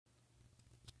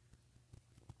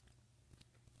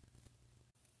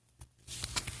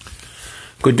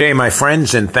Good day, my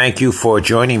friends, and thank you for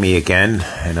joining me again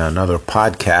in another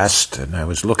podcast. And I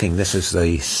was looking, this is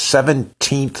the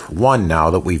 17th one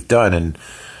now that we've done. And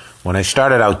when I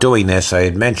started out doing this, I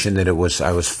had mentioned that I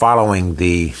was following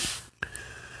the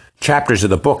chapters of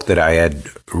the book that I had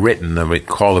written,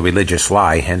 called The Religious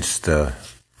Lie, hence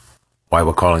why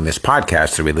we're calling this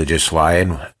podcast The Religious Lie.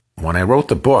 And when I wrote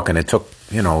the book, and it took,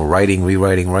 writing,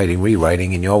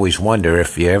 rewriting, and you always wonder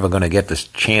if you're ever going to get the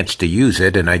chance to use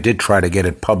it, and I did try to get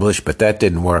it published, but that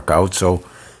didn't work out. So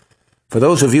for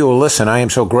those of you who listen, I am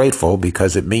so grateful,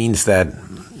 because it means that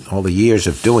all the years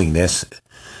of doing this,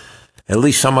 at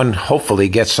least someone hopefully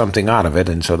gets something out of it,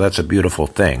 and so that's a beautiful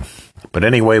thing. But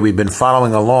anyway, we've been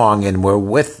following along, and we're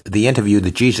with the interview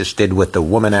that Jesus did with the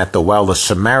woman at the well, the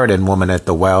Samaritan woman at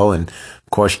the well. And of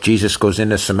course, Jesus goes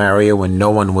into Samaria when no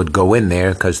one would go in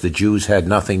there, because the Jews had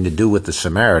nothing to do with the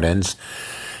Samaritans.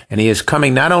 And he is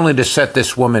coming not only to set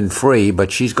this woman free,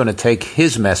 but she's going to take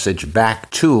his message back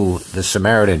to the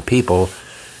Samaritan people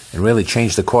and really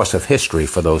change the course of history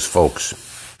for those folks.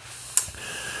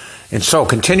 And so,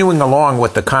 continuing along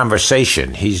with the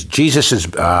conversation, Jesus has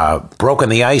broken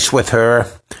the ice with her,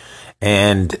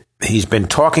 and he's been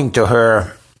talking to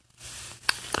her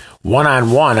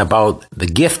one-on-one about the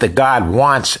gift that God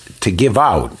wants to give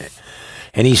out.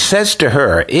 And he says to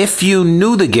her, if you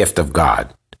knew the gift of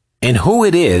God and who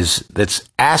it is that's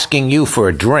asking you for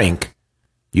a drink,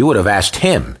 you would have asked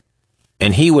him,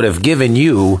 and he would have given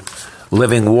you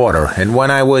living water. And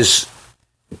when I was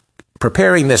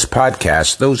preparing this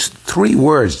podcast, those three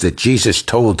words that Jesus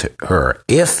told her,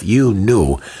 if you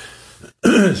knew,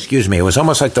 excuse me, it was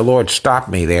almost like the Lord stopped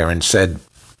me there and said,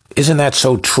 isn't that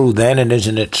so true then, and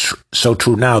isn't it so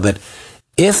true now, that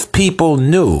if people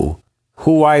knew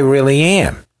who I really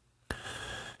am?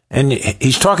 And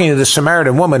he's talking to the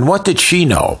Samaritan woman. What did she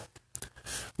know?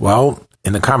 Well,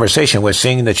 in the conversation, we're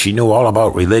seeing that she knew all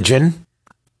about religion.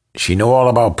 She knew all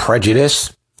about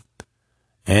prejudice.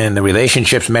 And the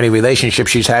many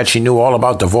relationships she's had, she knew all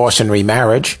about divorce and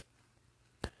remarriage.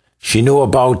 She knew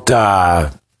about,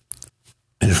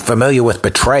 familiar with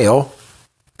betrayal,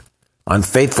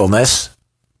 unfaithfulness.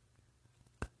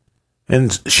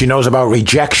 And she knows about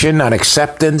rejection,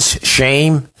 unacceptance,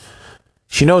 shame.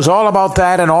 She knows all about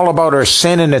that and all about her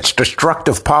sin and its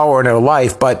destructive power in her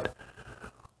life. But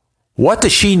what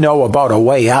does she know about a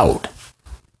way out?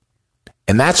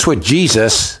 And that's what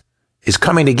Jesus is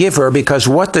coming to give her, because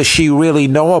what does she really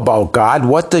know about God?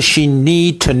 What does she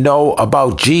need to know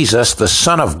about Jesus, the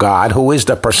Son of God, who is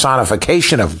the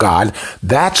personification of God?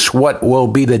 That's what will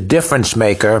be the difference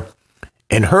maker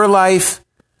in her life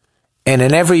and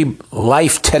in every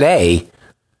life today.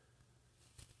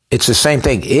 It's the same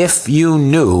thing. If you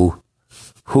knew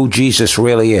who Jesus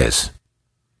really is.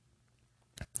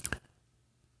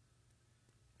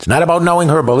 It's not about knowing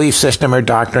her belief system, her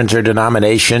doctrines, her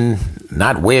denomination,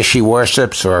 not where she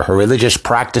worships or her religious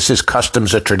practices,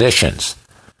 customs, or traditions.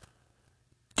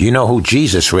 Do you know who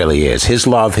Jesus really is? His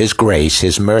love, his grace,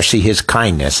 his mercy, his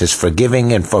kindness, his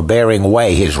forgiving and forbearing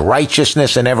way, his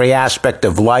righteousness in every aspect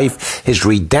of life, his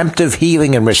redemptive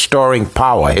healing and restoring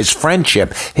power, his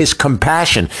friendship, his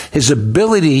compassion, his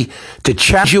ability to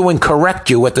challenge you and correct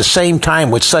you at the same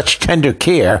time with such tender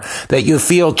care that you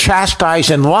feel chastised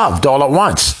and loved all at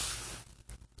once.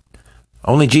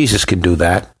 Only Jesus can do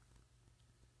that.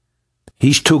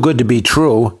 He's too good to be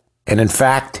true, and in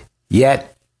fact, yet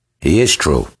he is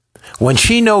true. When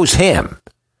she knows him,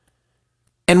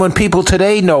 and when people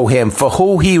today know him for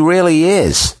who he really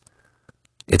is,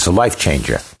 it's a life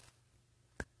changer.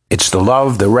 It's the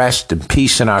love, the rest, and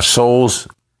peace in our souls,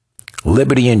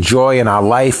 liberty and joy in our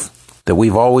life that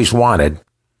we've always wanted.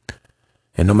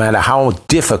 And no matter how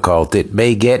difficult it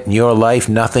may get in your life,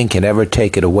 nothing can ever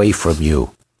take it away from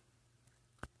you.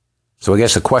 So I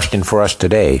guess the question for us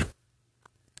today,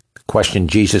 the question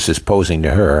Jesus is posing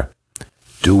to her,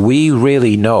 do we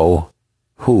really know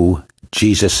who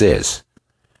Jesus is?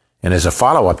 And as a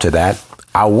follow-up to that,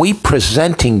 are we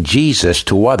presenting Jesus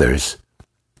to others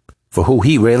for who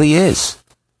he really is?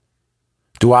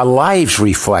 Do our lives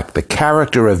reflect the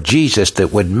character of Jesus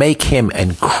that would make him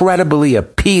incredibly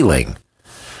appealing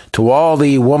to all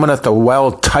the woman at the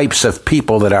well types of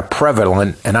people that are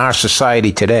prevalent in our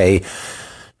society today?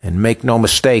 And make no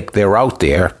mistake, they're out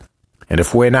there. And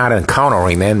if we're not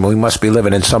encountering them, we must be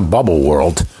living in some bubble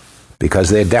world, because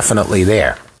they're definitely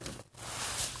there.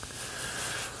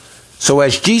 So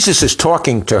as Jesus is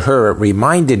talking to her, it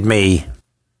reminded me,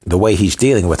 the way he's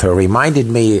dealing with her, reminded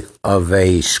me of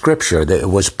a scripture that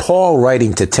was Paul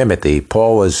writing to Timothy.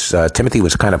 Timothy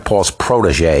was kind of Paul's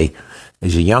protege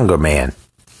as a younger man.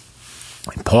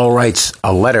 And Paul writes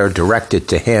a letter directed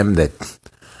to him that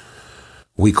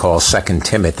we call 2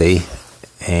 Timothy.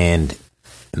 And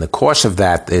in the course of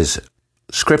that, there's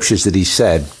scriptures that he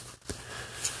said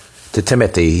to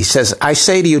Timothy. He says, I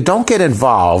say to you, don't get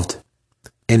involved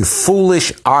in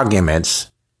foolish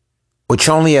arguments which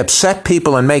only upset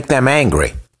people and make them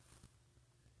angry.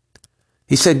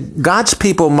 He said, God's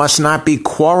people must not be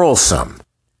quarrelsome.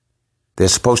 They're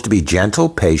supposed to be gentle,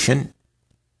 patient.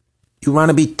 You want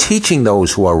to be teaching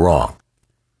those who are wrong.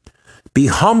 Be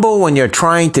humble when you're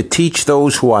trying to teach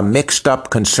those who are mixed up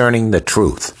concerning the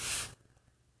truth.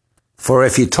 For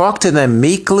if you talk to them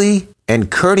meekly and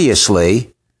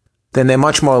courteously, then they're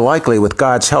much more likely, with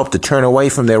God's help, to turn away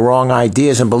from their wrong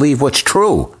ideas and believe what's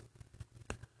true.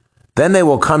 Then they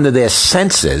will come to their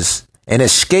senses and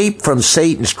escape from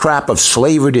Satan's trap of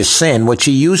slavery to sin, which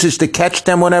he uses to catch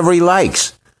them whenever he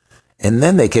likes. And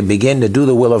then they can begin to do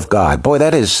the will of God. Boy,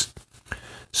 that is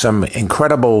some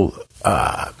incredible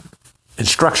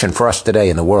instruction for us today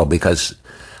in the world, because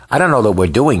I don't know that we're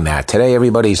doing that. Today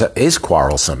everybody is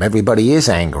quarrelsome. Everybody is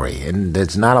angry. And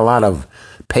there's not a lot of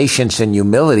patience and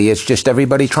humility. It's just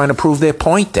everybody trying to prove their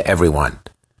point to everyone.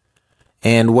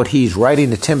 And what he's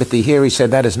writing to Timothy here, he said,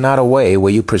 that is not a way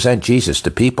where you present Jesus to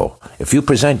people. If you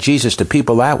present Jesus to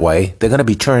people that way, they're going to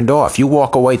be turned off. You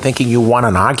walk away thinking you won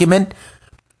an argument,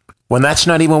 when that's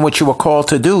not even what you were called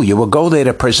to do. You will go there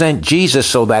to present Jesus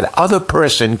so that other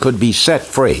person could be set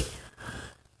free.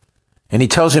 And he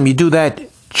tells him you do that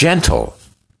gentle.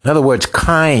 In other words,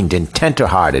 kind and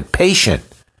tenderhearted, patient.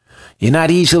 You're not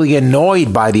easily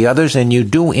annoyed by the others, and you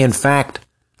do, in fact,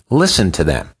 listen to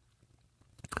them.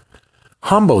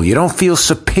 Humble. You don't feel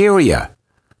superior.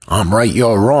 I'm right,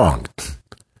 you're wrong.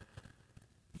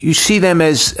 You see them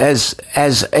as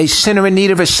a sinner in need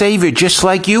of a savior, just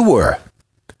like you were.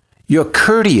 You're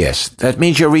courteous. That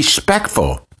means you're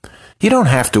respectful. You don't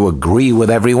have to agree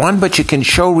with everyone, but you can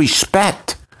show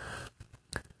respect.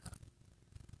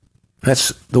 That's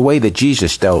the way that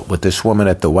Jesus dealt with this woman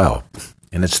at the well.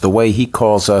 And it's the way he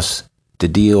calls us to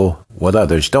deal with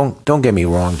others. Don't get me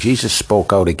wrong. Jesus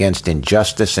spoke out against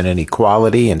injustice and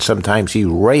inequality, and sometimes he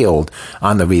railed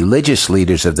on the religious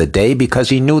leaders of the day because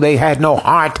he knew they had no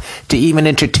heart to even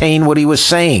entertain what he was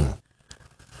saying.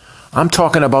 I'm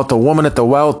talking about the woman at the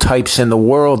well types in the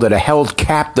world that are held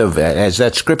captive, as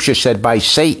that scripture said, by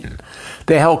Satan.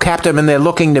 They're held captive and they're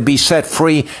looking to be set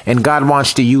free, and God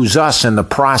wants to use us in the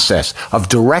process of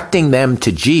directing them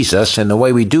to Jesus, and the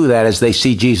way we do that is they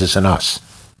see Jesus in us.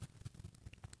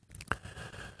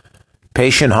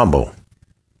 Patient, humble.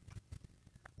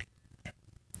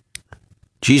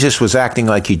 Jesus was acting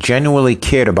like he genuinely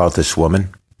cared about this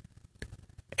woman,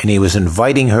 and he was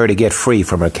inviting her to get free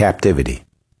from her captivity.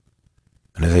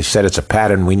 And as I said, it's a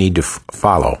pattern we need to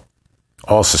follow.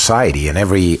 All society in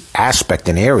every aspect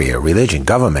and area, religion,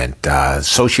 government,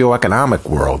 socioeconomic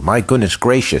world. My goodness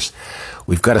gracious,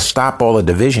 we've got to stop all the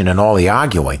division and all the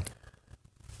arguing.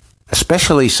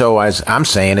 Especially so, as I'm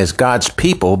saying, as God's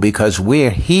people, because we're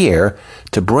here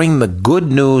to bring the good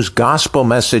news gospel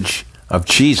message of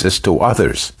Jesus to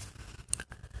others.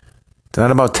 It's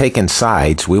not about taking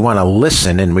sides. We want to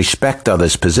listen and respect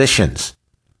others' positions.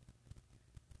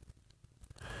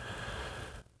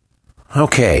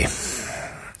 Okay.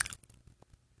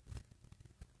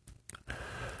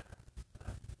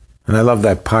 And I love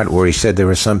that part where he said there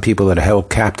are some people that are held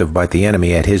captive by the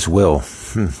enemy at his will.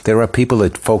 There are people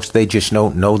that, folks, they just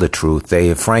don't know the truth. They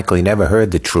have frankly never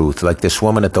heard the truth. Like this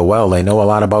woman at the well, they know a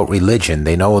lot about religion.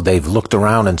 They know, they've looked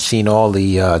around and seen all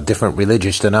the different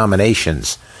religious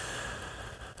denominations.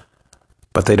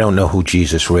 But they don't know who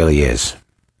Jesus really is.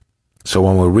 So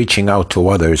when we're reaching out to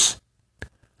others,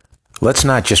 let's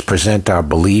not just present our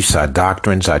beliefs, our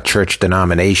doctrines, our church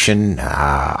denomination,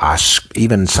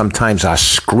 even sometimes our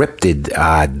scripted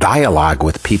dialogue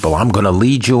with people. I'm going to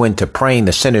lead you into praying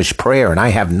the sinner's prayer, and I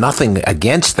have nothing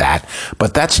against that,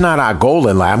 but that's not our goal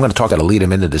in life. I'm going to talk to lead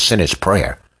them into the sinner's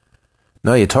prayer.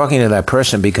 No, you're talking to that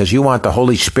person because you want the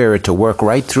Holy Spirit to work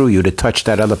right through you to touch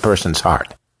that other person's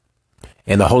heart.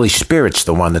 And the Holy Spirit's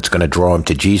the one that's going to draw him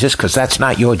to Jesus, because that's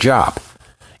not your job.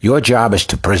 Your job is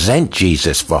to present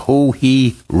Jesus for who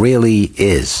he really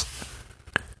is.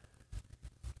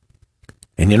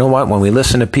 And you know what? When we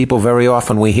listen to people, very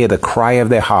often we hear the cry of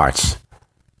their hearts.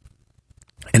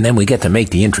 And then we get to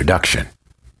make the introduction.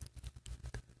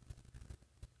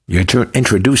 You're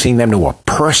introducing them to a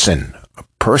person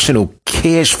who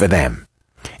cares for them.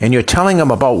 And you're telling them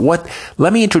about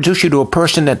let me introduce you to a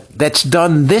person that's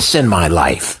done this in my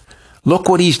life. Look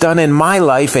what he's done in my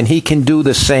life, and he can do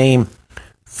the same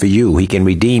for you. He can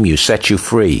redeem you, set you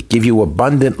free, give you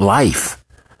abundant life.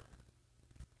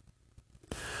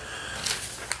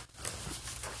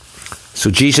 So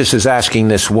Jesus is asking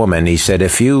this woman, he said,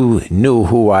 if you knew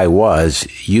who I was,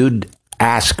 you'd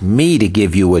ask me to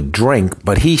give you a drink.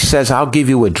 But he says, I'll give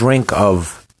you a drink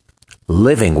of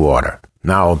living water.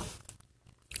 Now,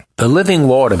 the living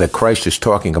water that Christ is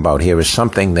talking about here is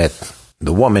something that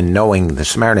the woman, knowing the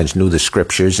Samaritans knew the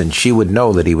scriptures, and she would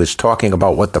know that he was talking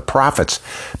about what the prophets,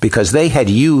 because they had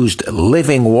used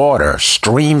living water.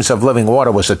 Streams of living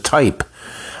water was a type.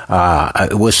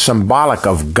 It was symbolic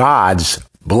of God's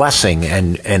blessing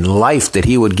and life that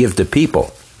he would give to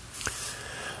people.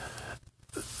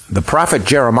 The prophet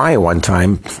Jeremiah, one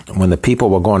time, when the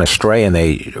people were going astray and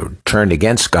they turned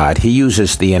against God, he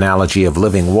uses the analogy of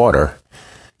living water.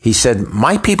 He said,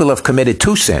 my people have committed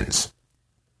two sins.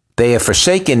 They have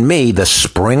forsaken me, the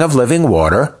spring of living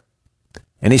water.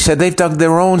 And he said they've dug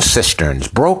their own cisterns,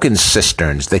 broken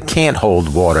cisterns that can't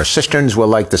hold water. Cisterns were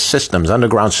like the systems,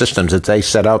 underground systems that they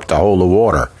set up to hold the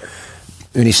water.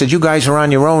 And he said, you guys are on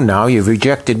your own now. You've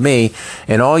rejected me.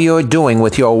 And all you're doing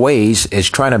with your ways is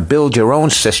trying to build your own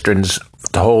cisterns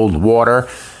to hold water.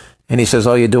 And he says,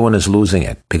 all you're doing is losing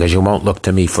it because you won't look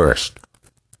to me first.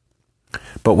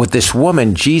 But with this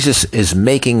woman, Jesus is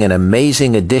making an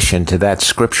amazing addition to that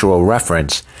scriptural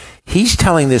reference. He's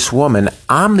telling this woman,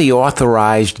 I'm the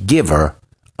authorized giver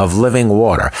of living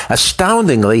water.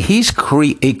 Astoundingly, he's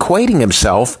equating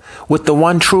himself with the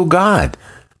one true God.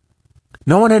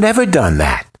 No one had ever done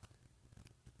that.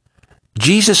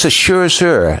 Jesus assures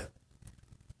her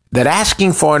that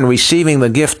asking for and receiving the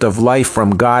gift of life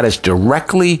from God is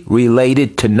directly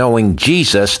related to knowing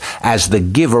Jesus as the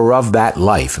giver of that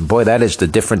life. And boy, that is the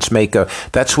difference maker.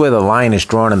 That's where the line is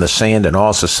drawn in the sand in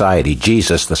all society.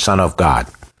 Jesus, the Son of God.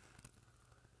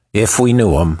 If we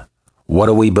knew him, what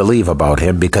do we believe about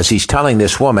him? Because he's telling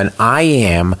this woman, I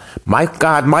am, my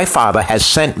God, my Father has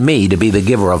sent me to be the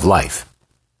giver of life.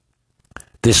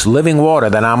 This living water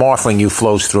that I'm offering you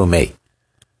flows through me.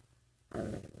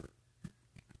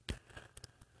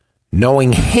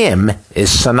 Knowing him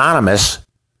is synonymous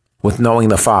with knowing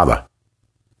the Father.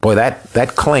 Boy,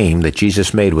 that claim that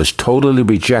Jesus made was totally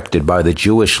rejected by the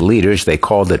Jewish leaders. They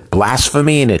called it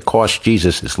blasphemy, and it cost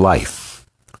Jesus his life.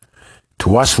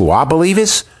 To us who are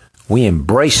believers, we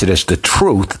embrace it as the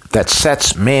truth that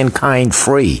sets mankind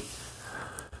free.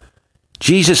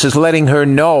 Jesus is letting her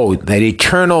know that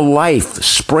eternal life,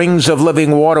 springs of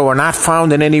living water, are not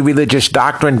found in any religious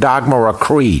doctrine, dogma, or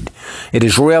creed. It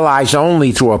is realized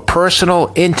only through a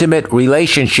personal, intimate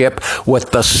relationship with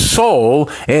the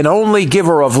sole and only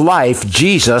giver of life,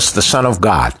 Jesus, the Son of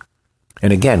God.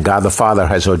 And again, God the Father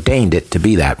has ordained it to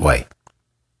be that way.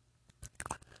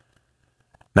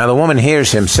 Now the woman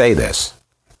hears him say this.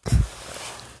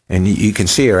 And you can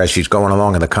see her as she's going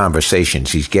along in the conversation.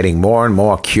 She's getting more and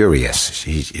more curious.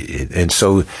 And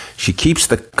so she keeps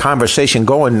the conversation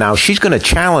going. Now she's going to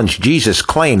challenge Jesus'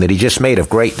 claim that he just made of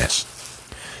greatness.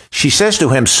 She says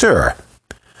to him, Sir,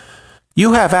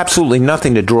 you have absolutely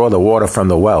nothing to draw the water from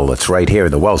the well that's right here.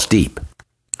 The well's deep.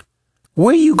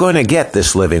 Where are you going to get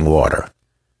this living water?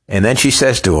 And then she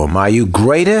says to him, Are you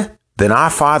greater than our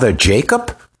father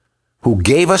Jacob, who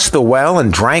gave us the well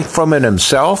and drank from it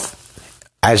himself,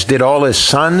 as did all his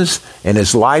sons and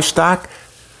his livestock?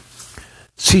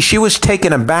 See, she was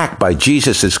taken aback by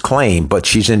Jesus' claim, but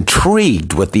she's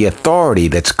intrigued with the authority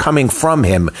that's coming from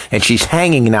him, and she's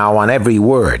hanging now on every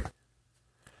word.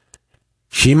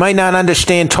 She might not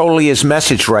understand totally his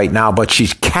message right now, but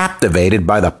she's captivated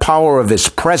by the power of his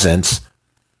presence.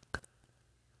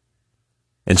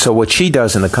 And so what she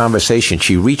does in the conversation,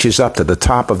 she reaches up to the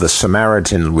top of the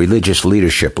Samaritan religious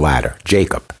leadership ladder,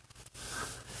 Jacob.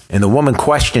 And the woman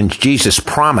questions Jesus'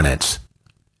 prominence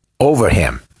over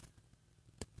him.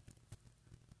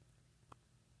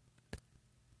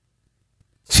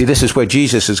 See, this is where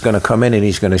Jesus is going to come in, and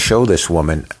he's going to show this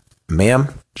woman,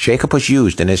 ma'am, Jacob was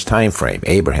used in his time frame.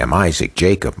 Abraham, Isaac,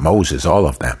 Jacob, Moses, all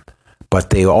of them. But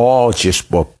they all just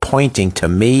were pointing to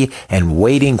me and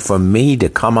waiting for me to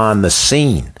come on the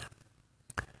scene.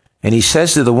 And he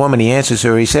says to the woman, he answers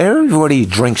her, he says, everybody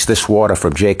drinks this water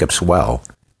from Jacob's well.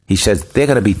 He says, they're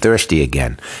going to be thirsty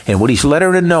again. And what he's let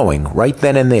her to knowing right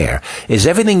then and there is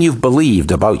everything you've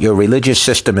believed about your religious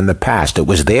system in the past. It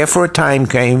was there for a time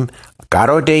came. God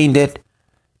ordained it.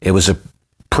 It was a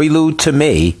prelude to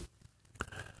me.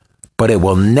 But it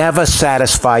will never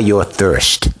satisfy your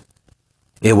thirst.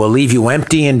 It will leave you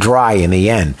empty and dry in the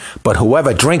end. But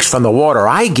whoever drinks from the water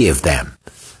I give them,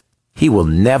 he will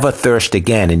never thirst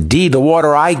again. Indeed, the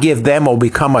water I give them will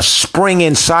become a spring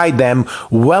inside them,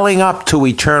 welling up to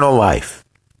eternal life.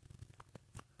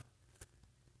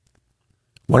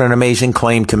 What an amazing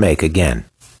claim to make again.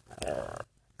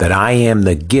 That I am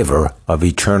the giver of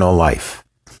eternal life.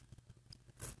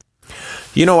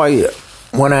 You know,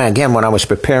 when I was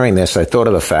preparing this, I thought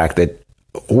of the fact that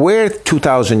we're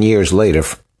 2,000 years later,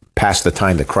 past the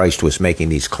time that Christ was making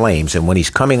these claims, and when he's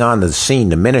coming on the scene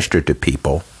to minister to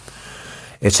people,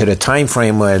 it's at a time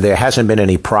frame where there hasn't been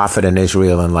any prophet in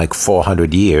Israel in like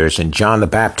 400 years, and John the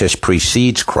Baptist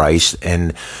precedes Christ,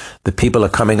 and the people are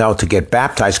coming out to get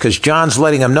baptized because John's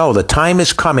letting them know the time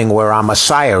is coming where our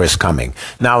Messiah is coming.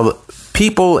 Now,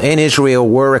 people in Israel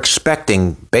were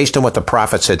expecting, based on what the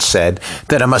prophets had said,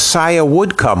 that a Messiah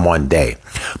would come one day.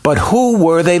 But who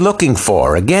were they looking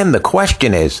for? Again, the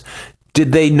question is,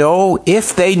 did they know,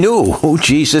 if they knew, who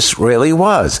Jesus really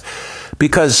was?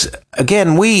 Because,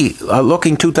 again, we are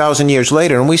looking 2,000 years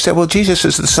later, and we say, well, Jesus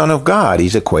is the Son of God.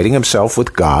 He's equating himself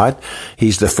with God.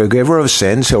 He's the forgiver of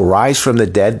sins. He'll rise from the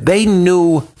dead. They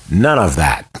knew none of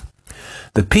that.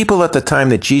 The people at the time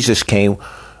that Jesus came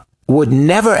would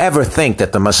never, ever think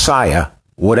that the Messiah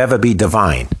would ever be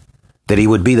divine, that he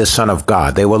would be the Son of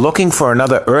God. They were looking for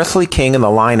another earthly king in the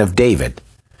line of David,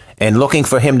 and looking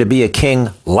for him to be a king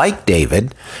like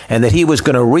David, and that he was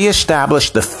going to reestablish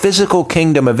the physical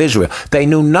kingdom of Israel. They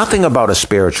knew nothing about a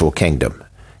spiritual kingdom.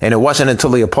 And it wasn't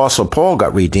until the Apostle Paul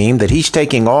got redeemed that he's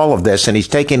taking all of this, and he's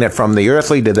taking it from the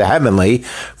earthly to the heavenly,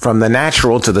 from the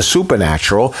natural to the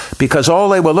supernatural, because all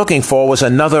they were looking for was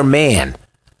another man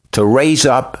to raise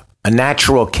up a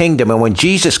natural kingdom. And when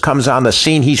Jesus comes on the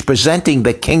scene, he's presenting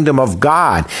the kingdom of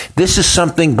God. This is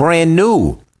something brand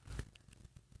new.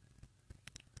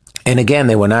 And again,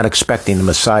 they were not expecting the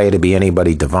Messiah to be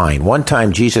anybody divine. One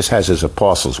time, Jesus has his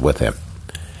apostles with him,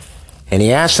 and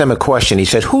he asked them a question. He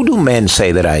said, who do men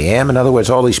say that I am? In other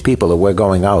words, all these people that we're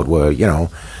going out where,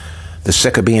 the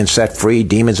sick are being set free,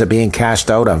 demons are being cast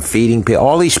out, I'm feeding people.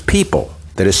 All these people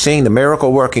that are seeing the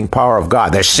miracle-working power of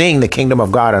God, they're seeing the kingdom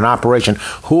of God in operation.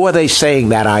 Who are they saying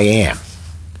that I am?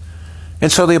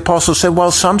 And so the apostles said,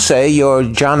 well, some say you're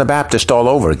John the Baptist all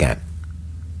over again.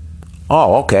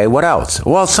 Oh, okay, what else?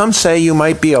 Well, some say you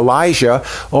might be Elijah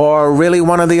or really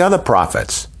one of the other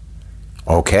prophets.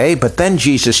 Okay, but then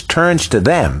Jesus turns to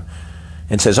them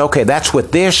and says, okay, that's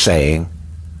what they're saying,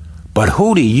 but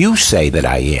who do you say that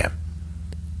I am?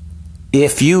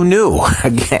 If you knew,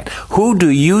 again, who do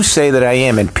you say that I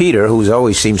am? And Peter, who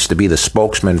always seems to be the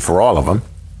spokesman for all of them,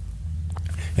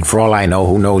 and for all I know,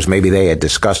 who knows, maybe they had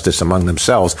discussed this among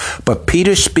themselves, but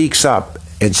Peter speaks up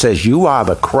and says, you are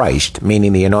the Christ,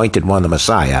 meaning the anointed one, the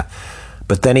Messiah.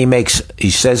 But then he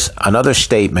says another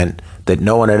statement that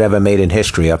no one had ever made in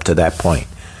history up to that point.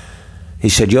 He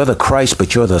said, you're the Christ,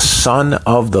 but you're the Son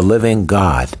of the living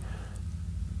God.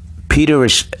 Peter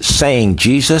is saying,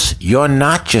 Jesus, you're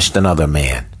not just another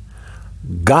man.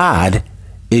 God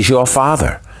is your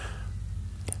Father.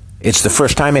 It's the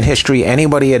first time in history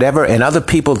anybody had ever, and other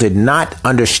people did not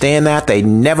understand that. They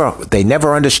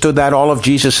never understood that all of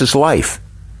Jesus' life.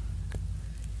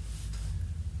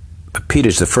 But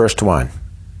Peter's the first one.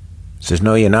 He says,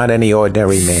 no, you're not any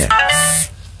ordinary man.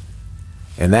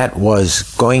 And that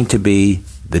was going to be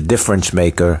the difference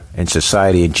maker in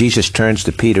society. And Jesus turns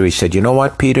to Peter. He said, you know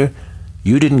what, Peter?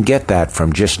 You didn't get that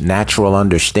from just natural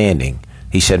understanding.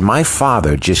 He said, my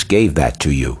Father just gave that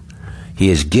to you. He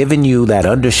has given you that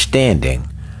understanding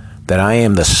that I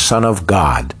am the Son of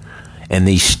God. And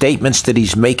these statements that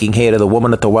he's making here to the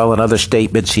woman at the well and other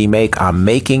statements I'm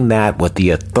making that with the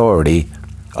authority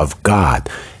of God.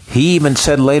 He even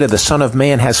said later, the Son of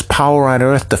Man has power on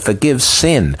earth to forgive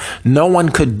sin. No one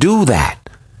could do that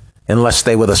unless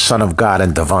they were the Son of God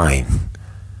and divine.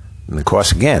 And of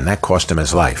course, again, that cost him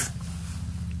his life.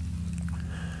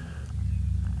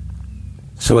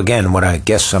 So again, what I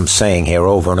guess I'm saying here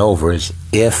over and over is,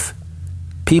 if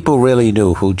people really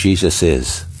knew who Jesus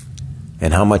is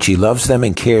and how much he loves them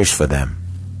and cares for them,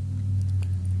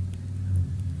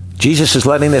 Jesus is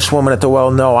letting this woman at the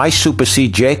well know, I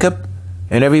supersede Jacob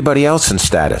and everybody else in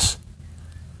status.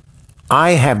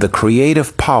 I have the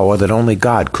creative power that only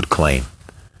God could claim.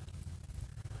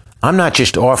 I'm not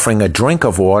just offering a drink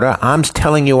of water. I'm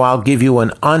telling you I'll give you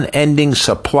an unending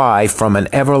supply from an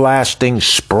everlasting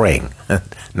spring.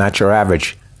 Not your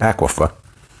average aquifer.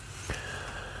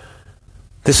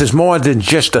 This is more than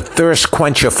just a thirst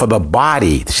quencher for the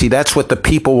body. See, that's what the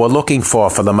people were looking for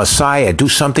the Messiah. Do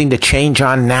something to change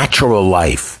our natural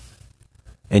life.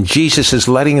 And Jesus is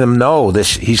letting them know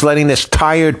this. He's letting this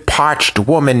tired, parched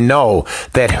woman know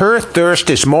that her thirst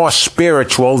is more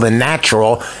spiritual than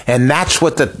natural. And that's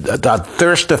what the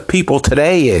thirst of people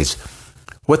today is.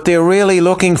 What they're really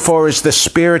looking for is the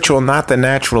spiritual, not the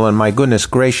natural. And my goodness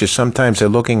gracious, sometimes they're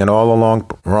looking in all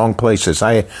along wrong places.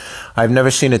 I've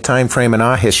never seen a time frame in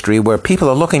our history where people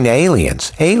are looking to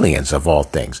aliens of all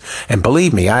things. And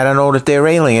believe me, I don't know that they're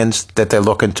aliens that they're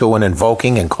looking to and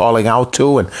invoking and calling out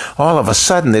to. And all of a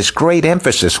sudden, this great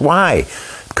emphasis. Why?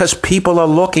 Because people are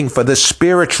looking for the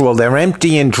spiritual. They're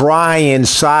empty and dry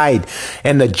inside.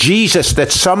 And the Jesus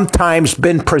that's sometimes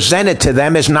been presented to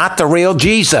them is not the real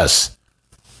Jesus.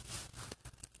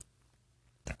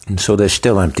 And so they're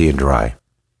still empty and dry.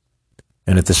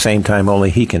 And at the same time, only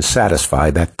he can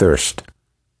satisfy that thirst.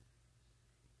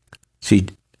 See,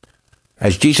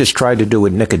 as Jesus tried to do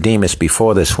with Nicodemus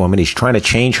before this woman, he's trying to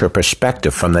change her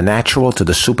perspective from the natural to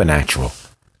the supernatural.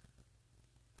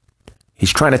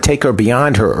 He's trying to take her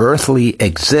beyond her earthly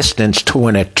existence to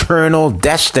an eternal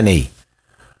destiny.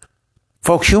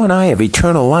 Folks, you and I have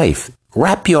eternal life.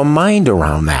 Wrap your mind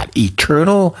around that.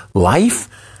 Eternal life?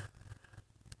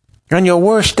 On your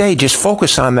worst day, just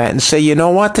focus on that and say, you know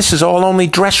what? This is all only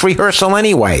dress rehearsal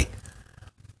anyway.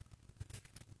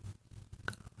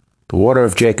 The water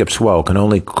of Jacob's well can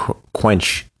only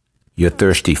quench your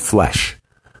thirsty flesh.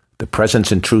 The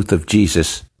presence and truth of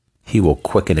Jesus, he will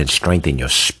quicken and strengthen your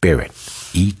spirit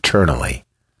eternally.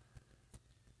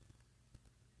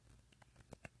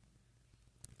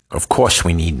 Of course,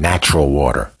 we need natural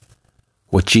water.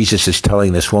 What Jesus is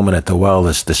telling this woman at the well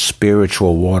is the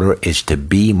spiritual water is to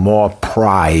be more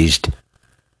prized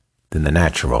than the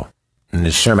natural. In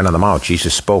the Sermon on the Mount,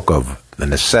 Jesus spoke of the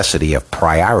necessity of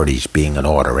priorities being in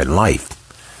order in life.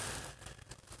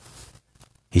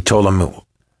 He told them,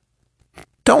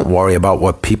 don't worry about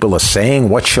what people are saying.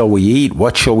 What shall we eat?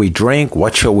 What shall we drink?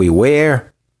 What shall we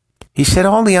wear? He said,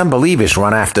 all the unbelievers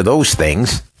run after those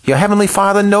things. Your heavenly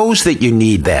Father knows that you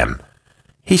need them.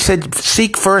 He said,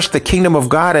 seek first the kingdom of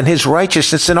God and his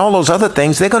righteousness, and all those other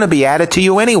things, they're going to be added to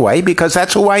you anyway, because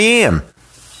that's who I am.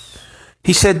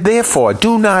 He said, therefore,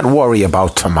 do not worry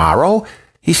about tomorrow.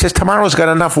 He says, tomorrow's got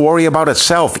enough worry about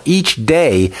itself. Each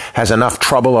day has enough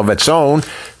trouble of its own.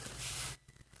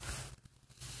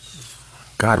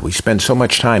 God, we spend so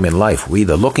much time in life, we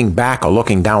either looking back or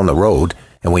looking down the road,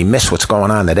 and we miss what's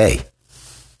going on today.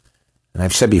 And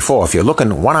I've said before, if you're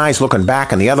looking, one eye's looking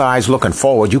back and the other eye's looking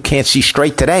forward, you can't see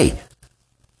straight today.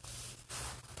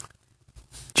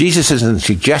 Jesus isn't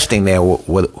suggesting there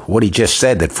what he just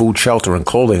said, that food, shelter, and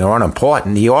clothing are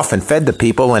unimportant. He often fed the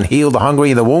people and healed the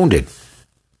hungry and the wounded.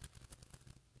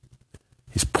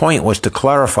 His point was to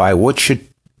clarify what should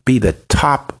be the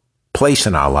top place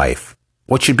in our life.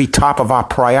 What should be top of our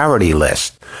priority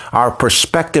list? Our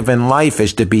perspective in life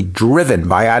is to be driven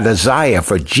by our desire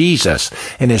for Jesus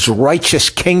and his righteous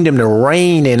kingdom to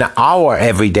reign in our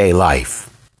everyday life.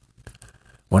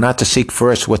 We're not to seek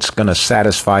first what's going to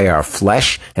satisfy our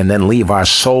flesh and then leave our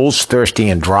souls thirsty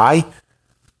and dry.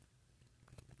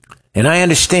 And I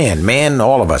understand, man,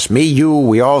 all of us, me, you,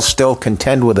 we all still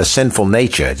contend with a sinful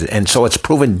nature. And so it's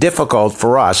proven difficult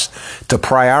for us to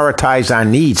prioritize our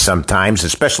needs sometimes,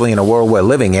 especially in a world we're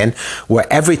living in, where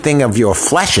everything of your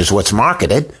flesh is what's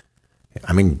marketed.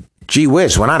 I mean, gee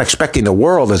whiz, we're not expecting the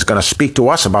world is going to speak to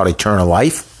us about eternal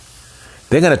life.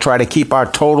 They're going to try to keep our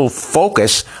total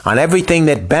focus on everything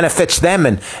that benefits them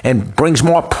and brings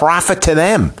more profit to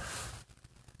them.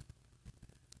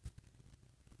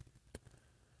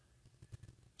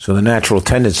 So the natural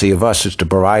tendency of us is to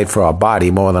provide for our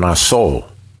body more than our soul,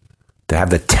 to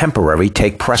have the temporary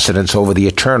take precedence over the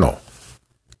eternal,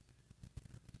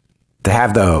 to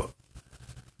have the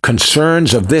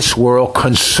concerns of this world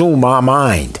consume our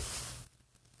mind.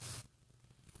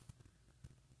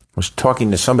 I was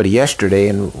talking to somebody yesterday,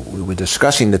 and we were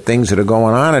discussing the things that are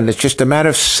going on, and it's just a matter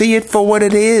of see it for what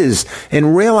it is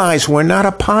and realize we're not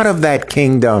a part of that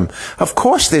kingdom. Of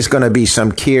course, there's going to be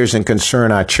some cares and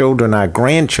concern our children, our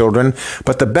grandchildren,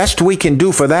 but the best we can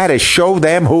do for that is show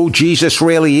them who Jesus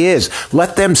really is.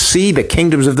 Let them see the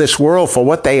kingdoms of this world for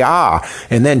what they are,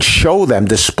 and then show them,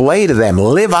 display to them,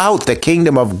 live out the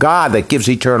kingdom of God that gives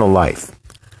eternal life.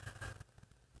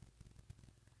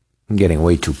 I'm getting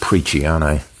way too preachy, aren't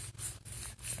I?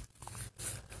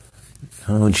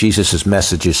 Oh, Jesus'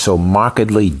 message is so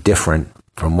markedly different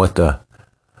from what the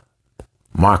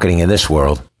marketing in this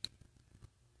world.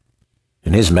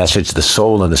 In his message, the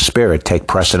soul and the spirit take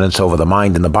precedence over the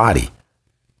mind and the body.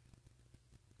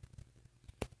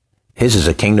 His is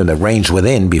a kingdom that reigns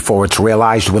within before it's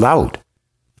realized without.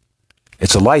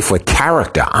 It's a life where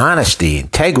character, honesty,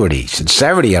 integrity,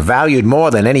 sincerity are valued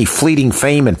more than any fleeting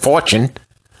fame and fortune.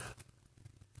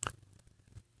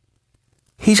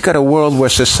 He's got a world where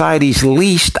society's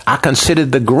least are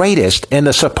considered the greatest, and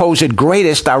the supposed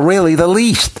greatest are really the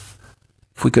least.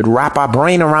 If we could wrap our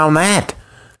brain around that.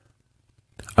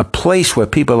 A place where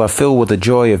people are filled with the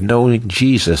joy of knowing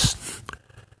Jesus,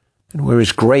 and where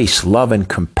his grace, love, and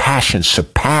compassion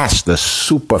surpass the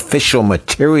superficial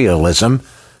materialism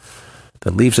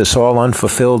that leaves us all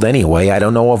unfulfilled anyway. I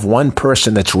don't know of one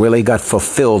person that's really got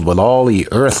fulfilled with all the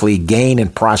earthly gain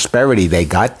and prosperity they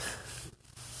got.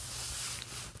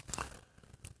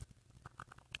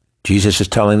 Jesus is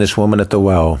telling this woman at the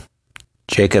well,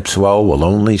 Jacob's well will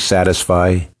only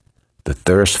satisfy the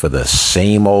thirst for the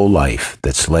same old life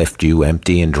that's left you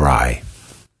empty and dry.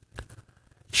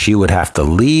 She would have to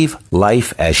leave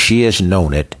life as she has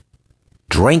known it,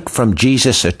 drink from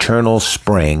Jesus' eternal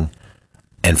spring,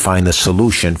 and find the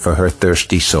solution for her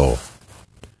thirsty soul.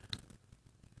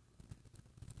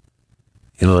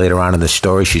 Later on in the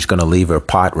story, she's going to leave her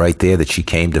pot right there that she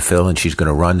came to fill, and she's going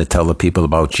to run to tell the people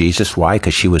about Jesus. Why?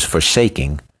 Because she was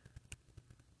forsaking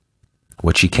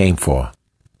what she came for.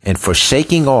 And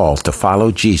forsaking all to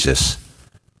follow Jesus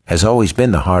has always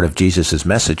been the heart of Jesus'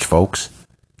 message, folks.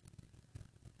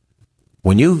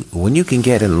 When you can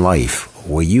get in life,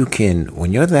 when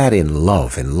you're that in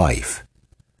love in life,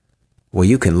 where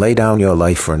you can lay down your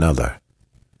life for another,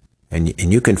 and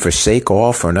you can forsake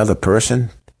all for another person,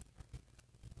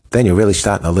 then you're really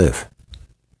starting to live.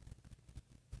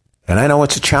 And I know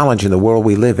it's a challenge in the world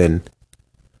we live in,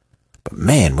 but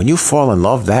man, when you fall in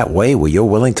love that way, where you're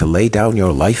willing to lay down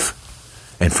your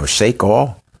life and forsake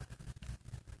all,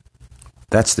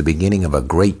 that's the beginning of a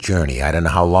great journey. I don't know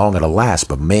how long it'll last,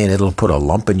 but man, it'll put a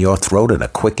lump in your throat and a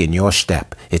quick in your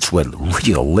step. It's what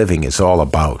real living is all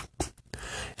about.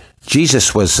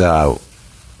 Jesus was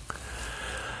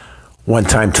one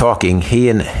time talking. He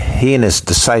and his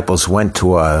disciples went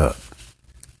to a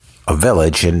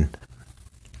village, and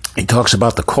he talks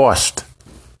about the cost.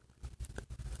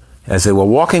 As they were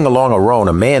walking along a road,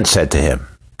 a man said to him,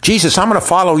 "Jesus, I'm going to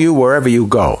follow you wherever you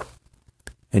go."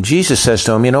 And Jesus says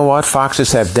to him, "You know what?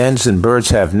 Foxes have dens and birds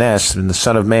have nests, and the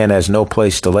Son of Man has no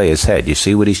place to lay his head." You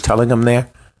see what he's telling him there?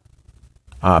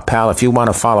 Pal, if you want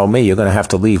to follow me, you're going to have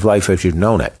to leave life as you've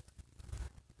known it.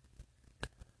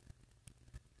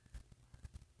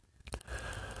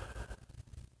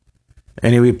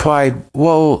 And he replied,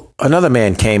 "Well, another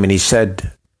man came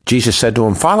and Jesus said to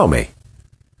him, 'Follow me.'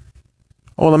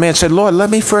 Well, the man said, 'Lord, let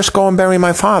me first go and bury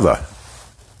my father.'"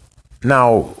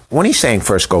 Now, when he's saying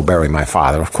first go bury my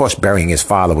father, of course burying his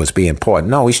father was be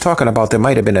important. No, he's talking about there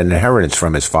might have been an inheritance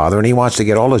from his father, and he wants to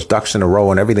get all his ducks in a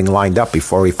row and everything lined up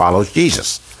before he follows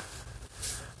Jesus.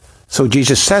 So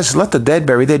Jesus says, let the dead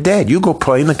bury their dead. You go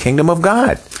play in the kingdom of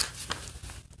God.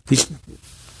 He's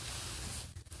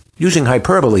using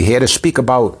hyperbole here to speak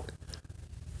about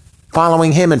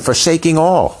following him and forsaking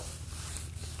all.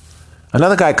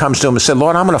 Another guy comes to him and said,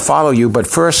 "Lord, I'm going to follow you, but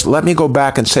first let me go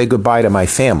back and say goodbye to my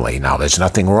family." Now, there's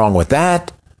nothing wrong with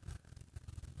that.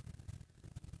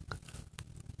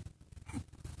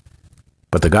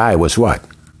 But the guy was what?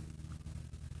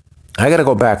 I got to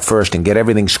go back first and get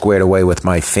everything squared away with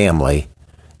my family.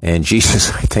 And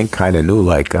Jesus, I think, kind of knew,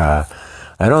 I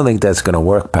don't think that's going to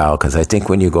work, pal, because I think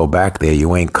when you go back there,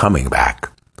 you ain't coming back.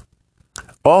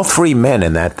 All three men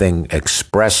in that thing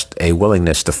expressed a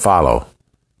willingness to follow.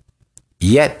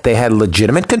 Yet they had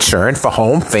legitimate concern for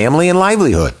home, family, and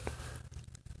livelihood.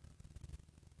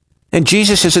 And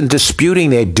Jesus isn't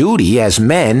disputing their duty as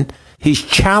men. He's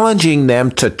challenging them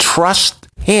to trust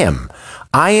him.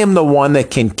 I am the one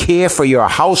that can care for your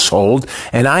household,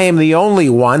 and I am the only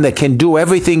one that can do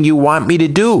everything you want me to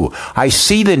do. I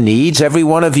see the needs every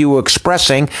one of you are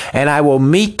expressing, and I will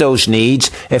meet those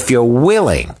needs if you're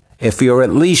willing, if you're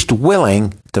at least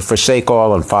willing to forsake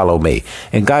all and follow me.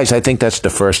 And guys, I think that's the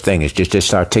first thing, is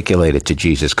just articulate it to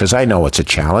Jesus, because I know it's a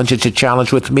challenge. It's a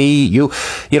challenge with me.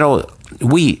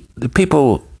 The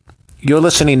people, you're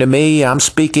listening to me, I'm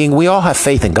speaking, we all have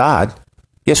faith in God.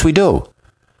 Yes, we do.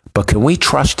 But can we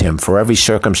trust him for every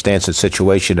circumstance and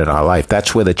situation in our life?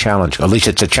 That's where the challenge, at least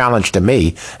it's a challenge to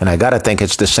me, and I got to think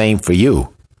it's the same for you.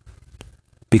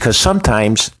 Because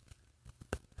sometimes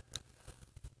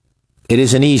it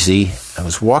isn't easy. I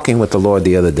was walking with the Lord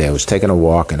the other day. I was taking a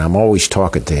walk, and I'm always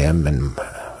talking to him, and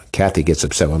Kathy gets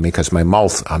upset with me because my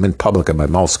mouth, I'm in public and my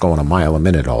mouth's going a mile a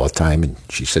minute all the time, and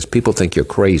she says, people think you're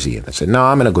crazy. And I said, no,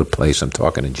 I'm in a good place. I'm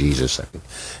talking to Jesus.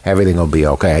 Everything will be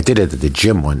okay. I did it at the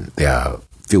gym a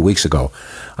few weeks ago.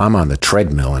 I'm on the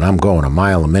treadmill, and I'm going a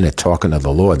mile a minute talking to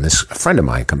the Lord, and a friend of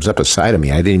mine comes up beside of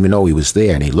me. I didn't even know he was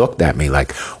there, and he looked at me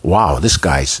like, wow,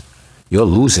 you're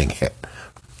losing it.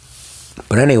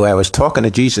 But anyway, I was talking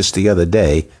to Jesus the other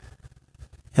day,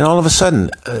 and all of a sudden,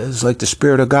 it's like the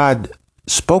Spirit of God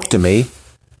spoke to me.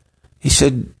 He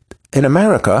said, in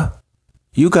America,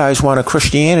 you guys want a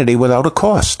Christianity without a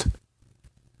cost.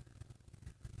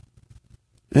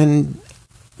 And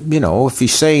if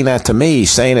he's saying that to me,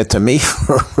 he's saying it to me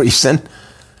for a reason.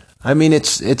 I mean,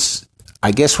 it's.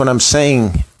 I guess what I'm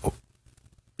saying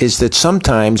is that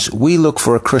sometimes we look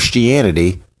for a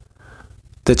Christianity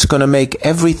that's going to make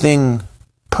everything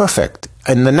perfect.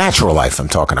 In the natural life, I'm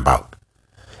talking about.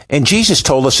 And Jesus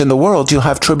told us in the world, you'll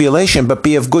have tribulation, but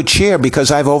be of good cheer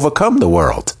because I've overcome the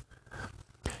world.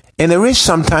 And there is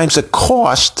sometimes a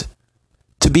cost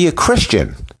to be a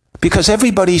Christian, because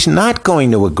everybody's not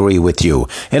going to agree with you.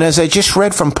 And as I just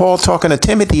read from Paul talking to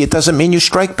Timothy, it doesn't mean you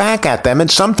strike back at them. And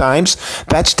sometimes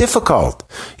that's difficult.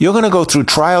 You're going to go through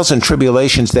trials and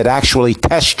tribulations that actually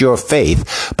test your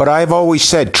faith. But I've always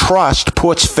said trust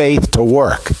puts faith to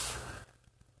work.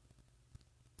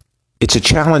 It's a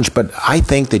challenge, but I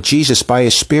think that Jesus, by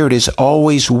his Spirit, is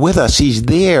always with us. He's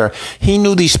there. He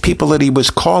knew these people that he was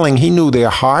calling. He knew their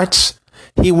hearts.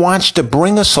 He wants to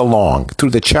bring us along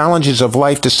through the challenges of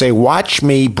life to say, watch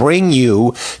me bring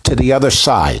you to the other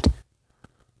side.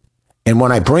 And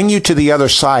when I bring you to the other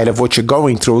side of what you're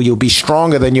going through, you'll be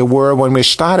stronger than you were when we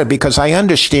started, because I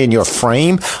understand your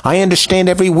frame. I understand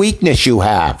every weakness you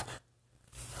have.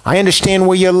 I understand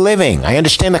where you're living. I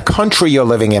understand the country you're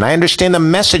living in. I understand the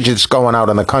message that's going out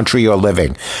in the country you're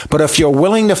living. But if you're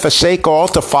willing to forsake all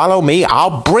to follow me,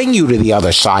 I'll bring you to the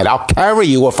other side. I'll carry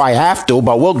you if I have to,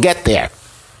 but we'll get there.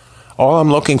 All I'm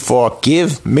looking for,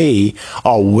 give me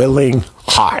a willing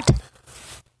heart.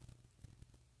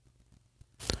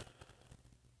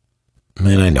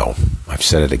 And I know, I've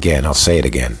said it again, I'll say it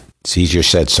again. It's easier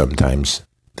said sometimes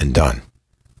than done.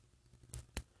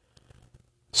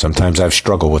 Sometimes I've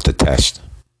struggled with the test.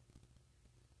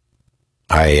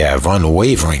 I have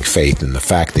unwavering faith in the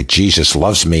fact that Jesus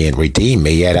loves me and redeemed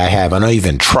me, yet I have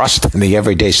uneven trust in the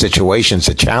everyday situations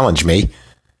that challenge me.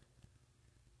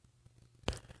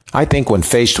 I think when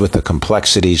faced with the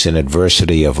complexities and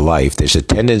adversity of life, there's a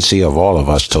tendency of all of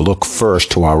us to look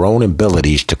first to our own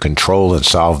abilities to control and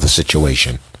solve the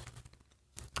situation.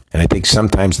 And I think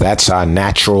sometimes that's our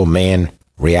natural man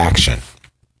reaction.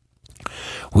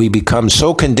 We become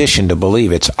so conditioned to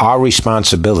believe it's our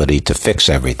responsibility to fix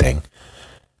everything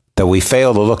that we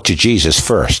fail to look to Jesus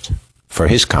first for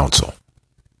his counsel.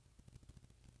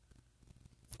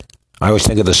 I always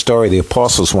think of the story of the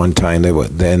apostles one time. They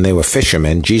were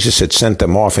fishermen. Jesus had sent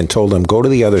them off and told them, go to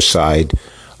the other side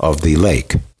of the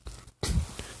lake.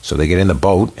 So they get in the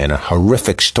boat and a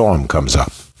horrific storm comes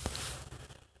up.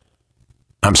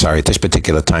 I'm sorry, at this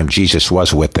particular time, Jesus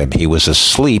was with them. He was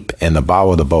asleep in the bow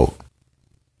of the boat.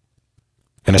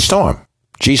 In a storm.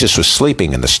 Jesus was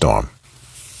sleeping in the storm.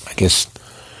 I guess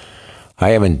I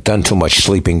haven't done too much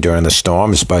sleeping during the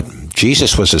storms, but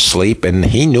Jesus was asleep, and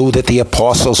he knew that the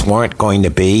apostles weren't going to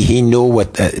be. He knew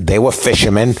what they were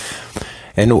fishermen,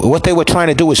 and what they were trying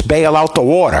to do was bail out the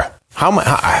water.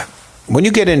 When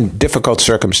you get in difficult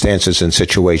circumstances and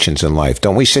situations in life,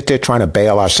 don't we sit there trying to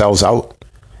bail ourselves out?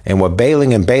 And we're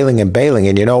bailing and bailing and bailing,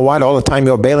 and you know what? All the time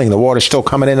you're bailing, the water's still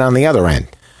coming in on the other end,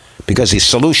 because the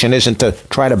solution isn't to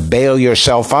try to bail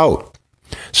yourself out.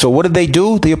 So what did they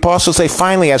do? The apostles, they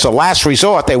finally, as a last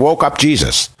resort, they woke up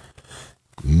Jesus.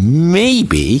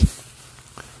 Maybe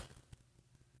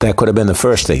that could have been the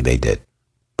first thing they did.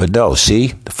 But no, see,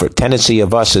 the tendency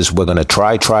of us is we're going to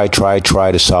try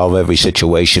to solve every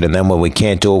situation. And then when we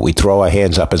can't do it, we throw our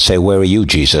hands up and say, where are you,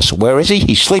 Jesus? Where is he?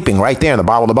 He's sleeping right there in the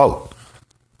bow of the boat.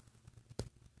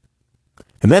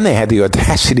 And then they had the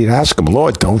audacity to ask him,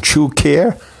 Lord, don't you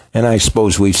care? And I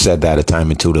suppose we've said that a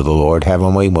time or two to the Lord,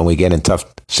 haven't we, when we get in tough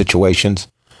situations?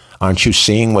 Aren't you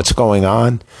seeing what's going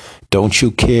on? Don't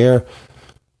you care?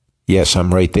 Yes,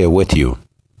 I'm right there with you,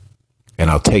 and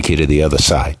I'll take you to the other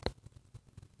side.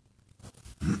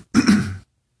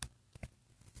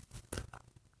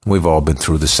 We've all been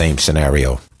through the same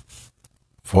scenario.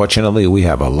 Fortunately, we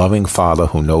have a loving Father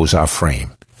who knows our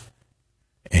frame,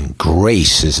 and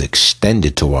grace is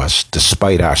extended to us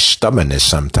despite our stubbornness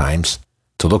sometimes,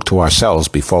 to look to ourselves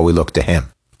before we look to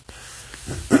him.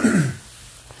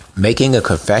 Making a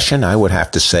confession, I would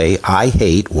have to say, I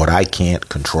hate what I can't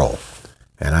control.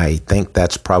 And I think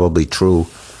that's probably true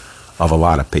of a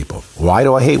lot of people. Why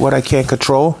do I hate what I can't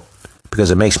control? Because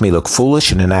it makes me look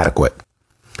foolish and inadequate.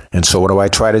 And so what do I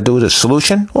try to do? The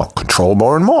solution? Well, control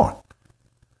more and more.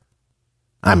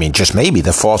 I mean, just maybe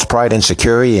the false pride,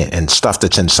 insecurity, and stuff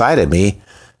that's inside of me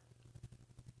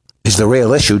is the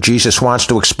real issue Jesus wants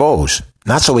to expose.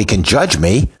 Not so he can judge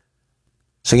me,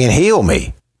 so he can heal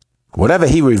me. Whatever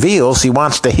he reveals, he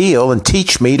wants to heal and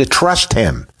teach me to trust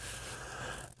him.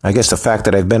 I guess the fact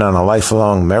that I've been on a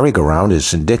lifelong merry-go-round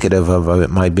is indicative of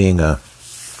my being a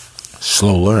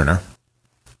slow learner.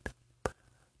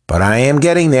 But I am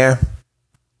getting there.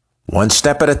 One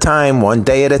step at a time, one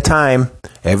day at a time.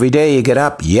 Every day you get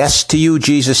up, yes to you,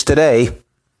 Jesus, today.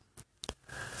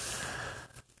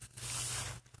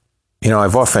 You know,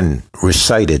 I've often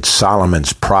recited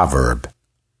Solomon's proverb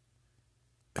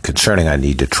concerning I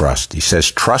need to trust. He says,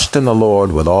 trust in the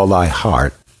Lord with all thy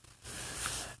heart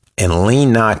and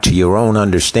lean not to your own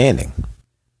understanding.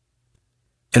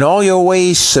 In all your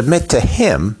ways submit to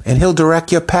him, and he'll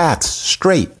direct your paths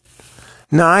straight.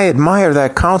 Now, I admire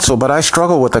that counsel, but I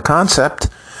struggle with the concept.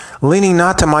 Leaning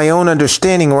not to my own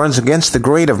understanding runs against the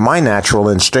grain of my natural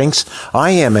instincts. I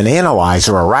am an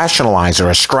analyzer, a rationalizer,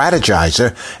 a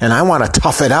strategizer, and I want to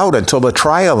tough it out until the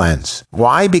trial ends.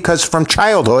 Why? Because from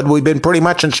childhood, we've been pretty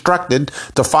much instructed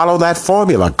to follow that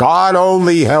formula. God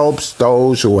only helps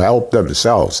those who help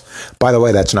themselves. By the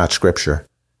way, that's not scripture.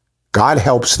 God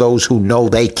helps those who know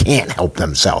they can't help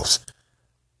themselves.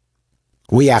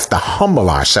 We have to humble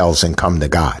ourselves and come to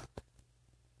God,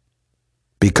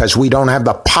 because we don't have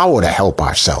the power to help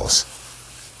ourselves.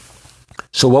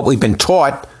 So what we've been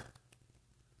taught,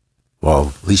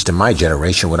 well, at least in my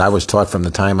generation, what I was taught from the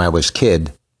time I was a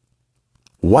kid,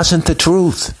 wasn't the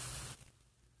truth.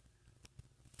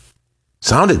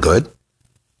 Sounded good.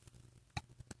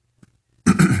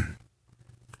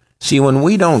 See, when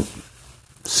we don't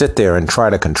sit there and try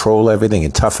to control everything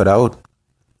and tough it out,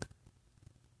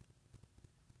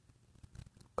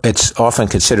 it's often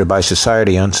considered by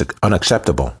society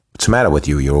unacceptable. What's the matter with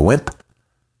you? You're a wimp?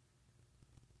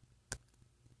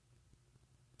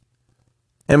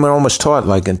 And we're almost taught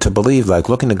to believe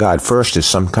looking to God first is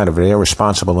some kind of an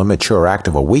irresponsible, immature act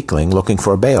of a weakling looking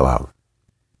for a bailout.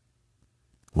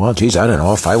 Well, geez, I don't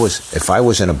know. If I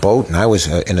was in a boat and I was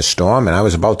in a storm and I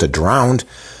was about to drown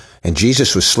and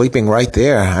Jesus was sleeping right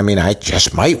there, I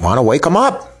just might want to wake him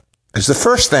up. It's the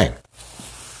first thing.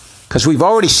 Because we've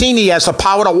already seen he has the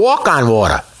power to walk on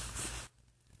water.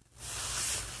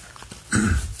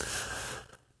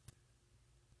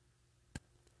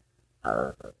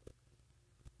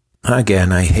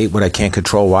 Again, I hate what I can't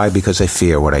control. Why? Because I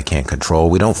fear what I can't control.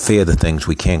 We don't fear the things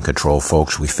we can't control,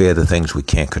 folks. We fear the things we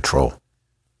can't control.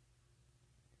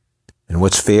 And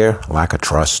what's fear? Lack of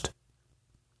trust.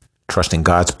 Trusting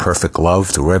God's perfect love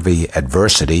through every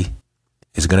adversity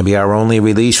is going to be our only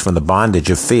release from the bondage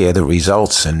of fear that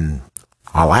results in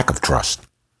our lack of trust.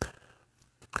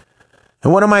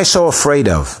 And what am I so afraid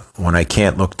of when I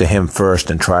can't look to him first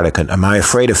and try to... Am I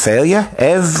afraid of failure?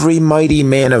 Every mighty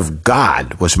man of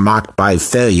God was mocked by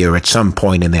failure at some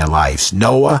point in their lives.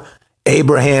 Noah,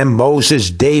 Abraham,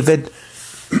 Moses, David,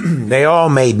 they all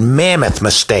made mammoth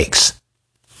mistakes.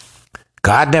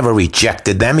 God never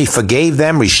rejected them. He forgave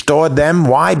them, restored them.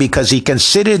 Why? Because he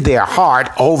considered their heart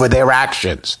over their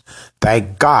actions.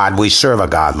 Thank God we serve a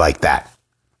God like that.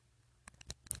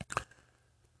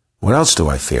 What else do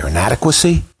I fear?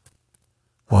 Inadequacy?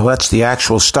 Well, that's the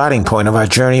actual starting point of our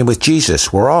journey with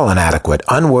Jesus. We're all inadequate,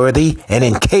 unworthy, and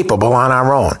incapable on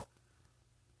our own.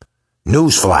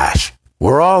 Newsflash.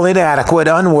 We're all inadequate,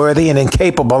 unworthy, and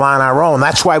incapable on our own.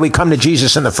 That's why we come to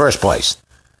Jesus in the first place.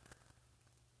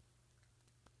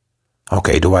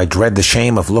 Okay, do I dread the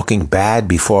shame of looking bad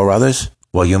before others?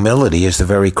 Well, humility is the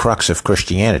very crux of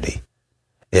Christianity.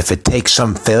 If it takes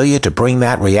some failure to bring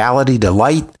that reality to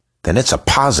light, then it's a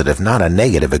positive, not a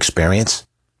negative experience.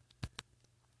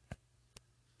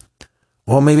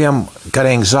 Well, maybe I'm got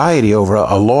anxiety over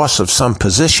a loss of some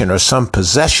position or some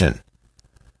possession.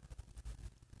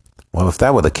 Well, if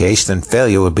that were the case, then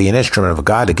failure would be an instrument of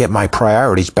God to get my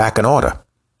priorities back in order.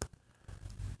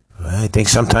 I think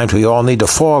sometimes we all need to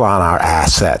fall on our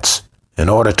assets in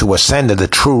order to ascend to the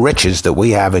true riches that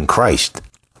we have in Christ.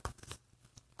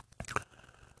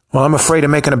 Well, I'm afraid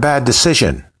of making a bad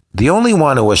decision. The only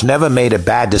one who has never made a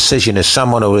bad decision is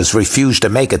someone who has refused to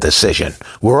make a decision.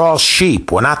 We're all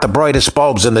sheep. We're not the brightest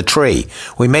bulbs in the tree.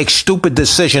 We make stupid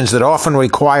decisions that often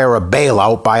require a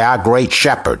bailout by our great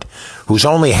shepherd, who's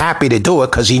only happy to do it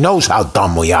because he knows how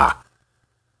dumb we are.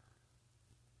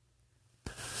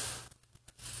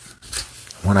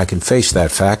 When I can face that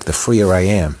fact, the freer I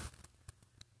am.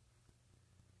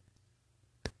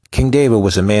 King David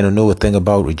was a man who knew a thing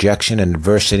about rejection and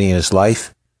adversity in his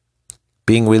life.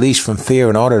 Being released from fear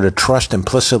in order to trust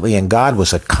implicitly in God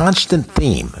was a constant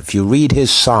theme. If you read his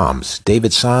Psalms,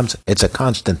 David's Psalms, it's a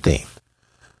constant theme.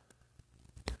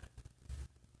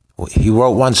 He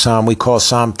wrote one psalm we call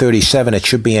Psalm 37. It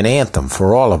should be an anthem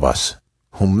for all of us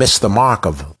who miss the mark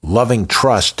of loving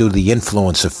trust due to the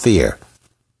influence of fear.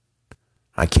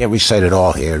 I can't recite it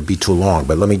all here. It'd be too long,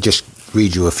 but let me just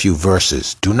read you a few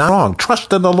verses. Do not wrong.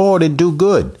 Trust in the Lord and do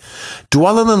good.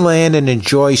 Dwell in the land and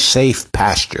enjoy safe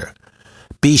pasture.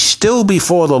 Be still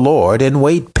before the Lord and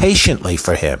wait patiently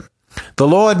for him. The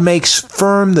Lord makes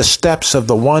firm the steps of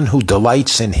the one who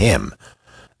delights in him.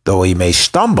 Though he may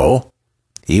stumble,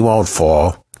 he won't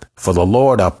fall, for the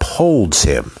Lord upholds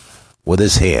him with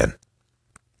his hand.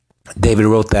 David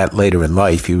wrote that later in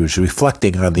life. He was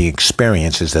reflecting on the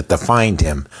experiences that defined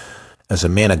him as a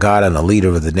man of God and a leader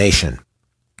of the nation.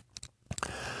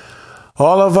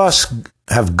 All of us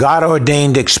have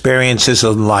God-ordained experiences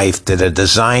in life that are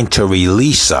designed to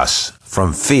release us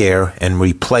from fear and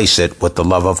replace it with the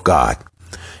love of God.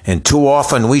 And too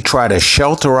often we try to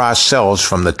shelter ourselves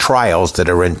from the trials that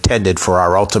are intended for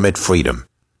our ultimate freedom.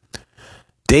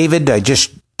 David, I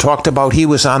just talked about, he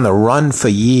was on the run for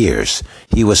years.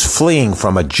 He was fleeing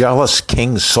from a jealous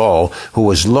King Saul who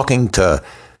was looking to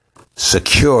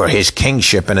secure his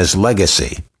kingship and his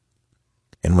legacy.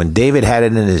 And when David had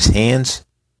it in his hands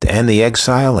to end the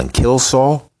exile and kill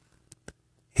Saul,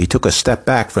 he took a step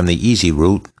back from the easy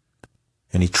route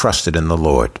and he trusted in the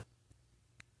Lord.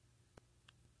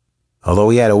 Although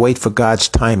he had to wait for God's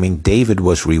timing, David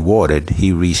was rewarded.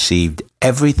 He received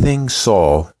everything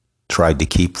Saul tried to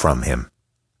keep from him.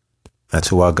 That's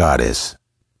who our God is.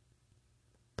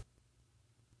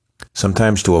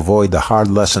 Sometimes to avoid the hard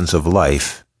lessons of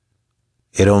life,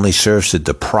 it only serves to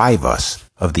deprive us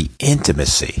of the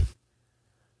intimacy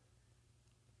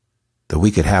that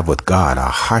we could have with God, our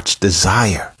heart's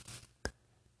desire.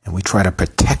 And we try to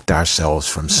protect ourselves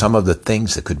from some of the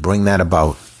things that could bring that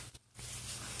about.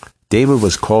 David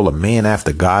was called a man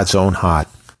after God's own heart.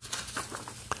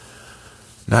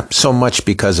 Not so much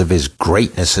because of his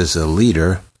greatness as a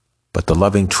leader, but the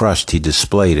loving trust he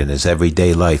displayed in his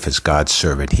everyday life as God's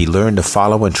servant. He learned to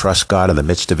follow and trust God in the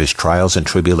midst of his trials and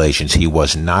tribulations. He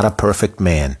was not a perfect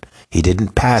man. He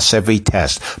didn't pass every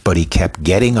test, but he kept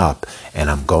getting up, and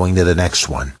I'm going to the next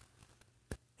one.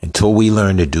 Until we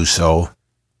learn to do so,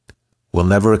 we'll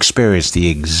never experience the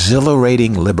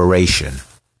exhilarating liberation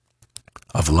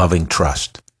of loving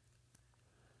trust.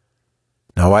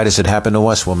 Now, why does it happen to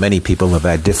us? Well, many people have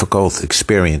had difficult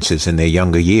experiences in their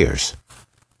younger years,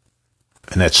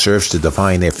 and that serves to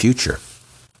define their future.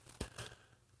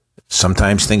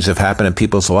 Sometimes things have happened in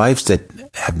people's lives that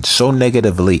have so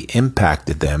negatively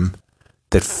impacted them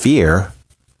that fear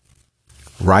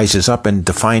rises up and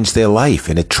defines their life.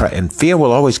 And fear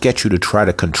will always get you to try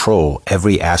to control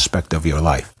every aspect of your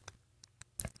life.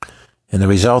 And the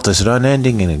result is an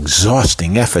unending and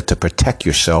exhausting effort to protect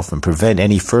yourself and prevent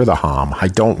any further harm. I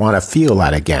don't want to feel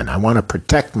that again. I want to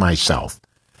protect myself.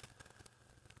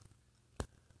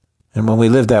 And when we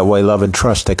live that way, love and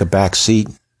trust take a back seat,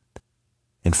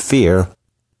 and fear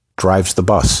drives the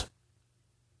bus.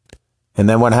 And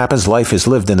then what happens? Life is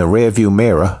lived in the rearview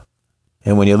mirror.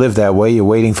 And when you live that way, you're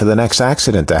waiting for the next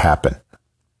accident to happen.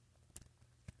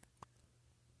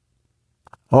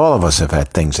 All of us have had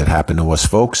things that happen to us,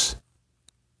 folks.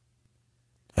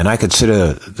 And I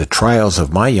consider the trials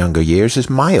of my younger years as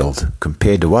mild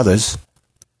compared to others.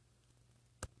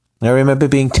 I remember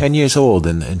being 10 years old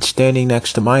and standing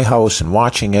next to my house and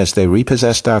watching as they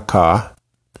repossessed our car,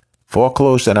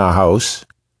 foreclosed on our house,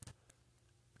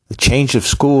 the change of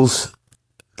schools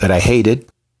that I hated.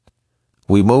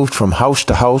 We moved from house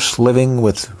to house, living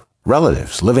with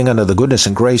relatives, living under the goodness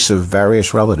and grace of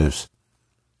various relatives.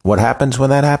 What happens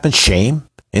when that happens? Shame,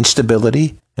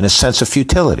 instability, and a sense of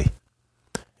futility.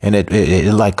 And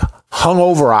it like hung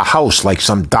over our house like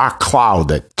some dark cloud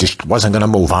that just wasn't going to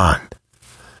move on.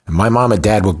 And my mom and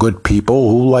dad were good people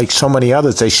who, like so many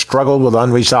others, they struggled with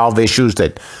unresolved issues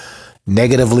that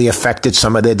negatively affected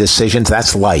some of their decisions.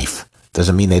 That's life.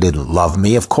 Doesn't mean they didn't love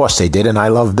me. Of course they did, and I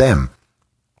loved them.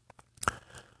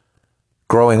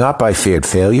 Growing up, I feared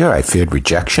failure. I feared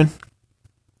rejection.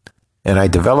 And I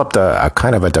developed a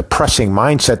kind of a depressing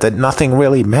mindset that nothing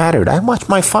really mattered. I watched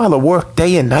my father work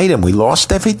day and night and we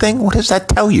lost everything. What does that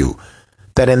tell you?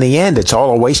 That in the end, it's all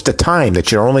a waste of time,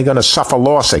 that you're only going to suffer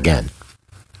loss again.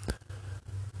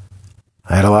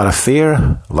 I had a lot of fear,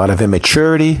 a lot of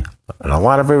immaturity, and a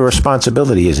lot of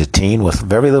irresponsibility as a teen with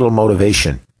very little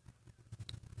motivation.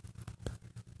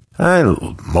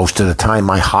 And most of the time,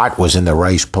 my heart was in the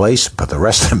right place, but the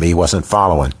rest of me wasn't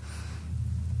following.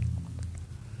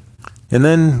 And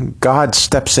then God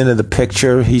steps into the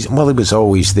picture. He was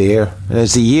always there. And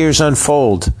as the years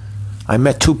unfold, I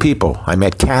met two people. I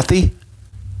met Kathy,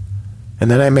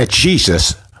 and then I met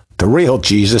Jesus, the real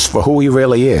Jesus, for who he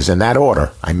really is. In that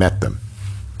order, I met them.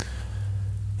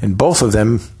 And both of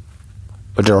them,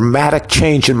 a dramatic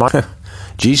change in my...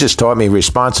 Jesus taught me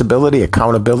responsibility,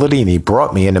 accountability, and he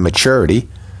brought me into maturity.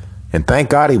 And thank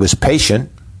God he was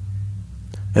patient.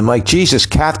 And like Jesus,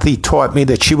 Kathy taught me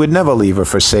that she would never leave or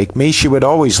forsake me. She would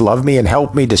always love me and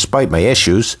help me despite my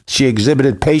issues. She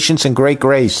exhibited patience and great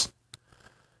grace.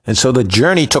 And so the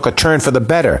journey took a turn for the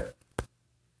better.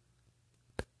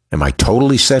 Am I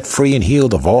totally set free and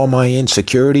healed of all my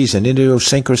insecurities and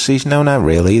idiosyncrasies? No, not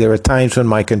really. There are times when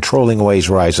my controlling ways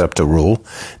rise up to rule.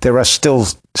 There are still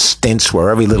stints where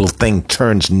every little thing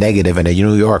turns negative in a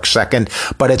New York second,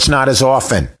 but it's not as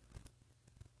often.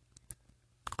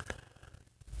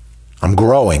 I'm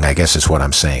growing, I guess is what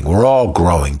I'm saying. We're all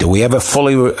growing. Do we ever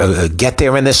fully get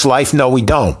there in this life? No, we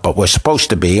don't. But we're supposed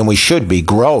to be, and we should be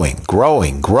growing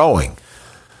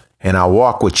in our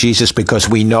walk with Jesus, because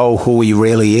we know who he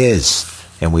really is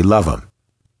and we love him.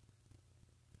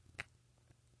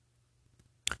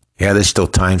 Yeah, there's still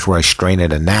times where I strain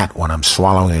at a gnat when I'm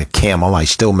swallowing a camel. I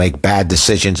still make bad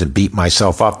decisions and beat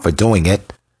myself up for doing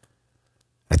it.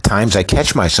 At times I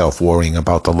catch myself worrying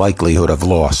about the likelihood of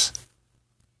loss.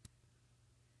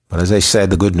 But as I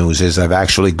said, the good news is I've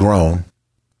actually grown.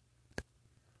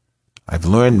 I've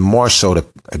learned more so to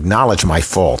acknowledge my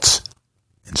faults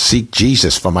and seek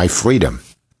Jesus for my freedom.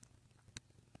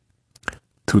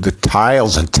 Through the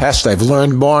trials and tests, I've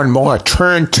learned more and more.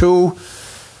 Turn to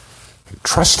and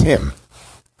trust him.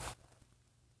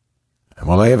 And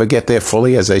will I ever get there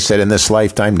fully, as I said, in this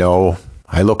lifetime? No.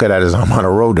 I look at it as I'm on a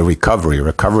road to recovery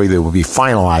that will be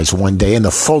finalized one day in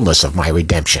the fullness of my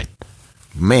redemption.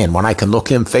 Man, when I can look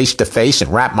him face to face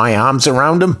and wrap my arms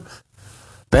around him,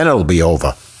 then it'll be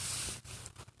over.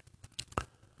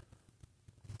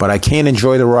 But I can't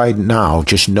enjoy the ride now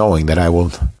just knowing that I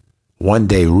will one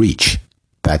day reach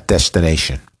that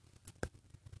destination.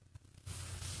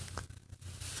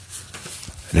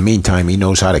 In the meantime, he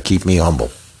knows how to keep me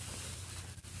humble.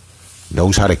 He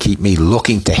knows how to keep me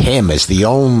looking to him as the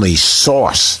only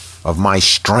source of my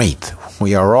strength.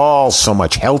 We are all so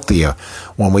much healthier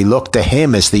when we look to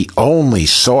him as the only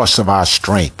source of our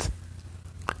strength.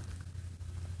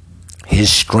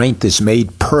 His strength is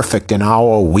made perfect in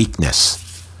our weakness.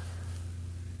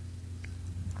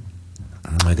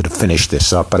 I'm going to finish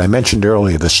this up, but I mentioned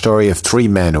earlier the story of 3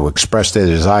 men who expressed their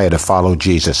desire to follow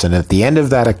Jesus. And at the end of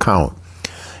that account,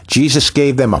 Jesus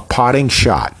gave them a parting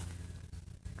shot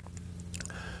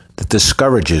that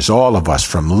discourages all of us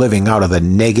from living out of the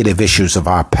negative issues of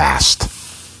our past.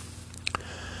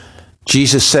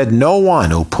 Jesus said, "No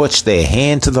one who puts their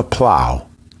hand to the plow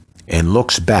and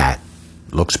looks back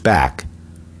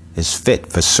is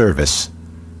fit for service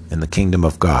in the kingdom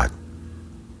of God."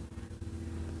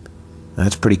 And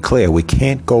that's pretty clear. We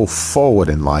can't go forward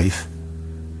in life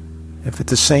if at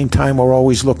the same time we're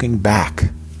always looking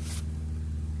back.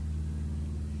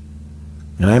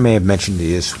 And I may have mentioned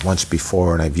this once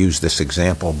before, and I've used this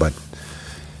example, but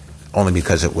only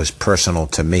because it was personal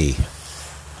to me.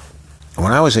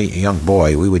 When I was a young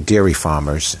boy, we were dairy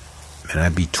farmers, and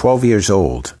I'd be 12 years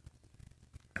old.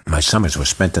 My summers were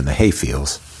spent in the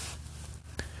hayfields.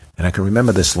 And I can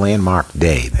remember this landmark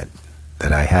day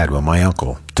that I had with my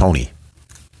uncle, Tony.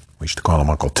 We used to call him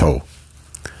Uncle Toe.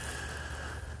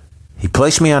 He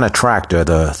placed me on a tractor.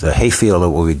 The hayfield that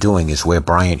we were doing is where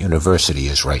Bryant University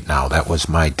is right now. That was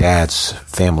my dad's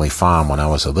family farm when I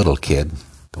was a little kid,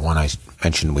 the one I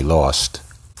mentioned we lost.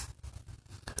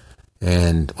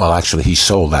 And, well, actually, he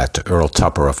sold that to Earl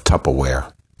Tupper of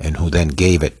Tupperware, and who then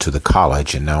gave it to the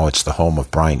college, and now it's the home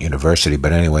of Bryant University.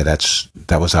 But anyway,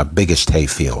 that was our biggest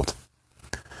hayfield.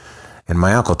 And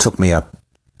my uncle took me up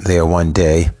there one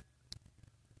day.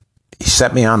 He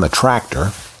set me on the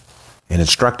tractor and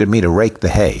instructed me to rake the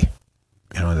hay.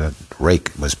 You know, the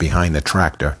rake was behind the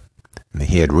tractor, and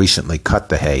he had recently cut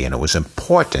the hay, and it was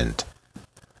important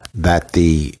that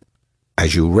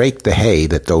as you rake the hay,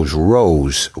 that those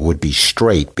rows would be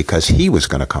straight, because he was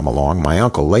going to come along, my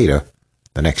uncle later,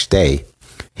 the next day,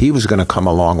 he was going to come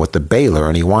along with the baler,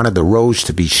 and he wanted the rows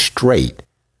to be straight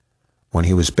when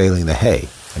he was baling the hay.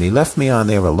 And he left me on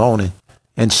there alone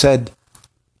and said,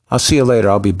 "I'll see you later.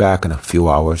 I'll be back in a few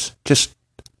hours." Just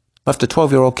left a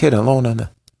 12-year-old kid alone on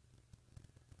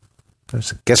I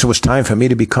guess it was time for me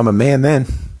to become a man then.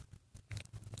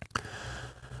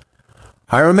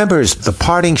 I remember the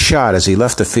parting shot as he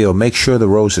left the field: "Make sure the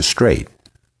rows are straight."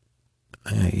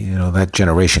 You know, that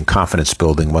generation, confidence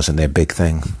building wasn't their big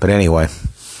thing. But anyway,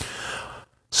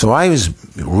 so I was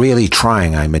really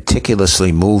trying. I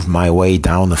meticulously moved my way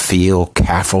down the field,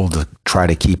 careful to try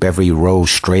to keep every row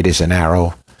straight as an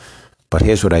arrow. But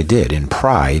here's what I did. In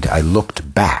pride, I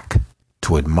looked back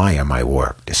to admire my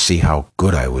work, to see how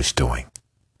good I was doing.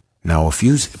 Now, if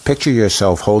you picture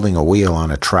yourself holding a wheel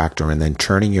on a tractor and then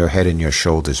turning your head and your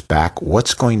shoulders back,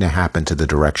 what's going to happen to the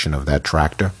direction of that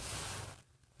tractor?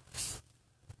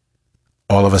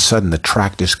 All of a sudden, the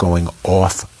tractor's going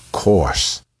off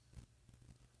course.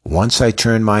 Once I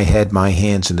turned my head, my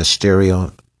hands in the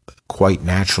stereo, quite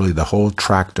naturally, the whole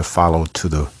tractor followed to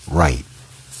the right.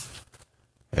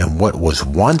 And what was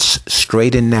once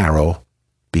straight and narrow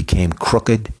became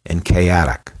crooked and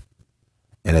chaotic.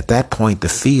 And at that point, the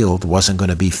field wasn't going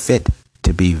to be fit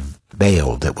to be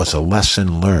veiled. It was a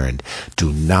lesson learned.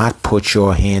 Do not put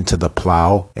your hand to the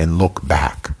plow and look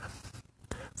back.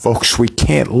 Folks, we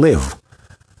can't live.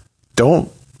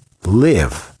 Don't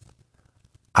live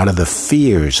out of the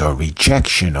fears or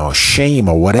rejection or shame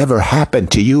or whatever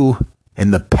happened to you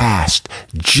in the past.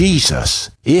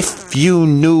 Jesus, if you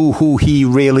knew who he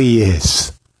really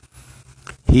is,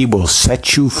 he will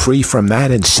set you free from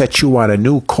that and set you on a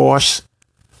new course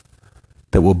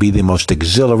that will be the most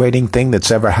exhilarating thing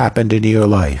that's ever happened in your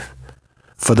life.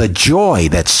 For the joy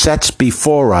that sets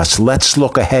before us, let's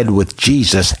look ahead with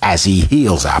Jesus as he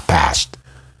heals our past.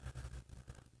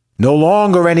 No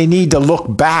longer any need to look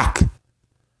back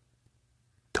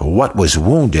to what was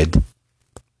wounded.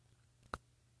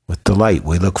 With delight,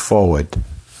 we look forward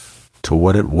to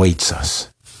what awaits us.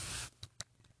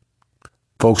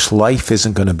 Folks, life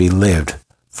isn't going to be lived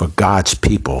for God's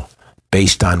people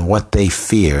based on what they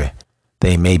fear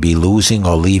they may be losing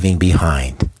or leaving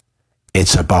behind.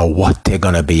 It's about what they're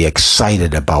going to be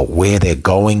excited about, where they're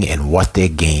going and what they're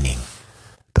gaining.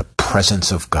 The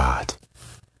presence of God.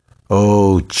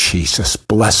 Oh, Jesus,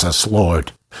 bless us,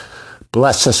 Lord.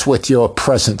 Bless us with your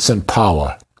presence and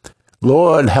power.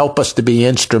 Lord, help us to be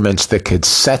instruments that could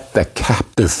set the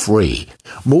captive free.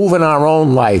 Move in our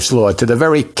own lives, Lord, to the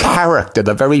very character,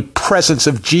 the very presence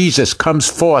of Jesus comes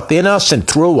forth in us and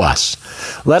through us.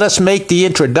 Let us make the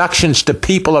introductions to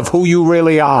people of who you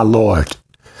really are, Lord.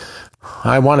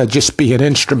 I want to just be an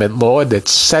instrument, Lord, that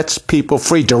sets people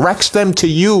free, directs them to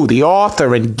you, the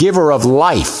author and giver of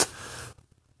life.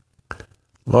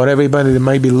 Lord, everybody that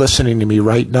might be listening to me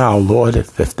right now, Lord,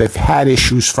 if they've had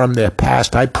issues from their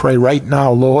past, I pray right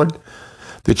now, Lord,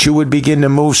 that you would begin to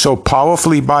move so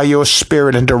powerfully by your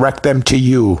Spirit and direct them to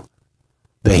you,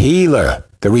 the healer,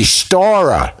 the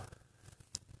restorer,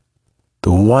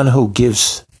 the one who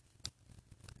gives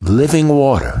living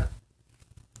water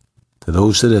to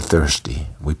those that are thirsty.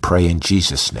 We pray in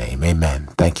Jesus' name. Amen.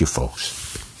 Thank you, folks.